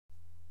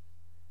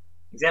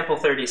Example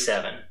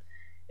 37.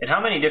 In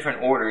how many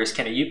different orders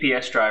can a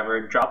UPS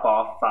driver drop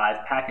off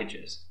 5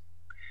 packages?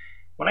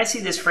 When I see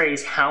this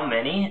phrase, how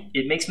many,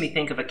 it makes me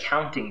think of a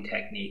counting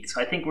technique.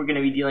 So I think we're going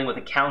to be dealing with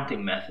a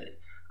counting method.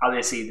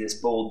 Obviously, this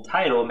bold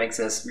title makes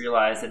us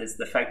realize that it's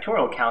the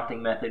factorial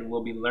counting method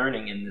we'll be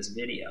learning in this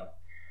video.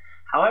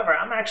 However,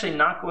 I'm actually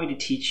not going to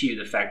teach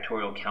you the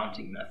factorial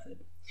counting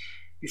method.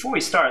 Before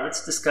we start,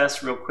 let's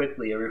discuss real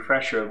quickly a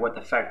refresher of what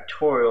the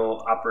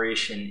factorial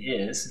operation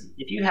is.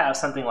 If you have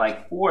something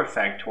like 4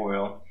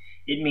 factorial,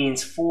 it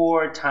means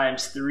 4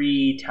 times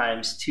 3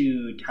 times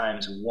 2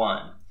 times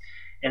 1.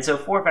 And so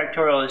 4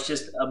 factorial is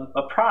just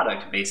a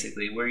product,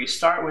 basically, where you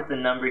start with the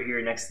number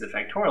here next to the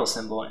factorial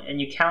symbol,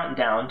 and you count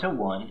down to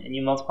 1, and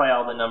you multiply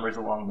all the numbers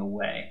along the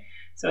way.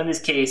 So in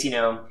this case,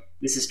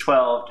 this is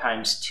 12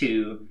 times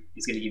 2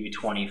 is going to give you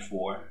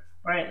 24,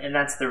 right? And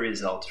that's the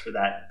result for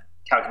that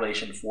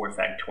calculation for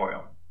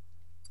factorial.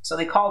 So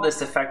they call this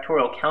the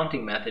factorial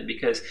counting method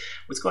because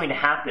what's going to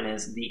happen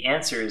is the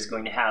answer is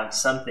going to have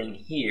something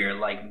here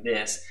like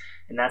this,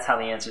 and that's how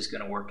the answer is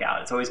going to work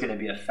out. It's always going to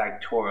be a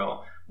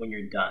factorial when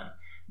you're done.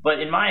 But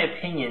in my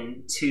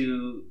opinion,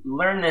 to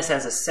learn this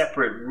as a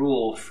separate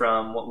rule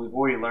from what we've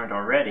already learned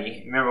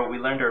already, remember what we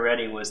learned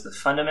already was the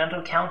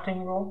fundamental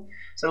counting rule.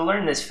 So to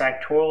learn this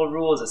factorial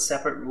rule as a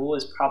separate rule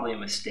is probably a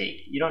mistake.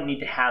 You don't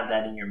need to have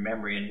that in your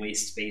memory and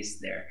waste space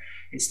there.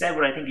 Instead,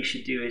 what I think you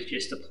should do is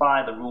just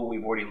apply the rule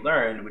we've already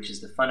learned, which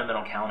is the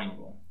fundamental counting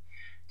rule.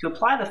 To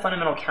apply the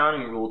fundamental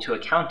counting rule to a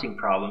counting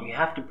problem, you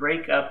have to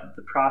break up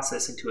the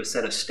process into a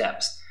set of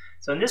steps.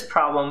 So in this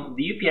problem,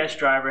 the UPS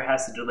driver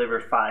has to deliver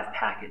 5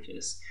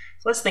 packages.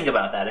 So let's think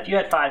about that. If you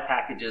had 5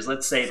 packages,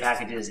 let's say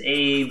packages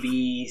A,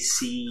 B,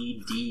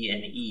 C, D,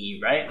 and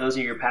E, right? Those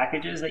are your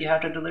packages that you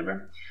have to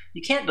deliver.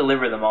 You can't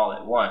deliver them all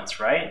at once,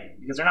 right?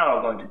 Because they're not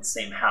all going to the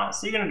same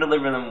house. So you're going to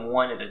deliver them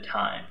one at a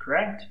time,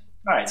 correct?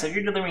 All right, so if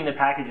you're delivering the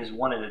packages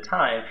one at a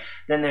time,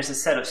 then there's a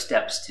set of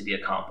steps to be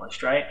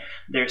accomplished, right?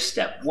 There's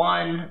step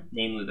 1,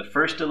 namely the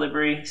first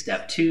delivery,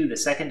 step 2, the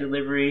second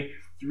delivery,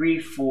 3,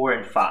 4,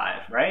 and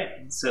 5, right?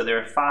 So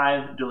there are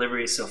 5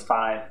 deliveries, so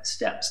 5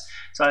 steps.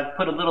 So I've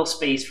put a little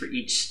space for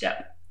each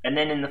step. And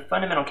then in the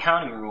fundamental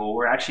counting rule,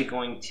 we're actually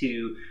going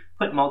to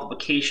put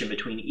multiplication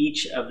between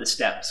each of the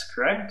steps,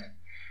 correct?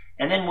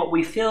 And then what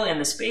we fill in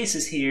the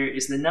spaces here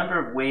is the number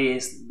of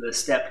ways the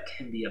step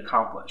can be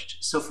accomplished.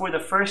 So for the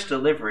first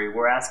delivery,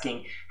 we're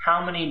asking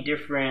how many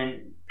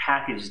different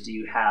packages do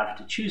you have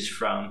to choose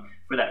from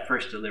for that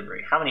first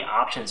delivery? How many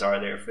options are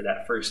there for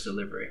that first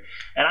delivery?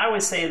 And I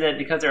would say that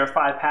because there are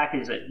 5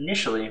 packages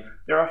initially,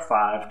 there are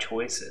 5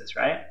 choices,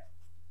 right?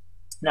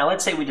 Now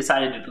let's say we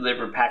decided to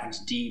deliver package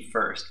D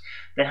first.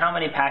 Then how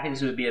many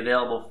packages would be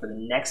available for the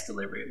next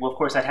delivery? Well, of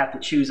course, I'd have to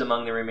choose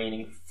among the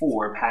remaining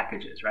 4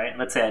 packages, right?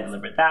 Let's say I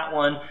delivered that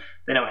one,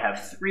 then I would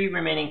have 3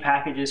 remaining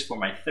packages for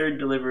my third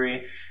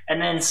delivery, and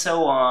then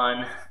so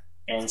on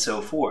and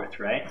so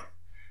forth, right?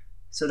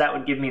 So that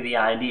would give me the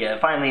idea.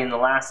 Finally, in the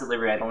last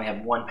delivery, I'd only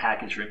have 1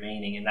 package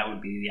remaining, and that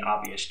would be the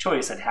obvious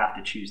choice. I'd have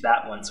to choose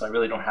that one, so I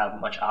really don't have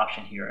much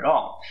option here at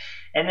all.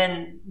 And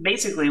then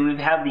basically we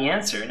have the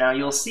answer. Now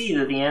you'll see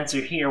that the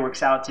answer here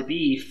works out to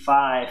be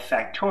 5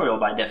 factorial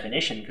by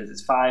definition, because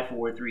it's 5,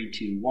 4, 3,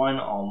 2, 1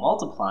 all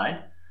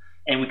multiplied.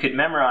 And we could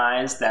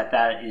memorize that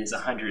that is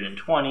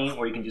 120,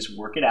 or you can just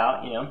work it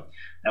out,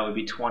 That would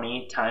be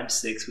 20 times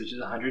 6, which is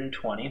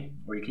 120,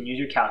 or you can use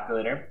your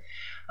calculator.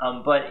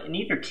 But in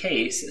either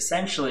case,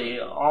 essentially,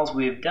 all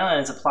we've done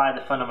is apply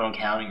the fundamental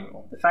counting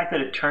rule. The fact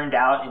that it turned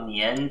out in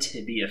the end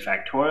to be a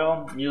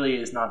factorial really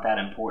is not that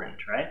important,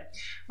 right?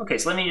 Okay,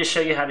 so let me just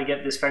show you how to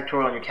get this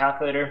factorial on your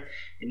calculator.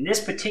 In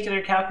this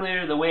particular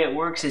calculator, the way it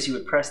works is you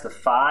would press the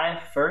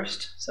 5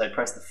 first. So I'd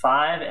press the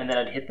 5, and then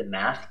I'd hit the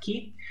math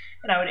key.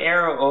 And I would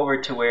arrow over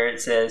to where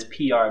it says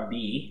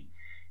PRB.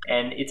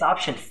 And it's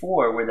option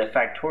 4 where the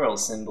factorial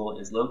symbol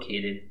is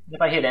located.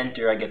 If I hit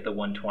enter, I get the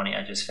 120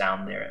 I just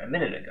found there a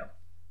minute ago.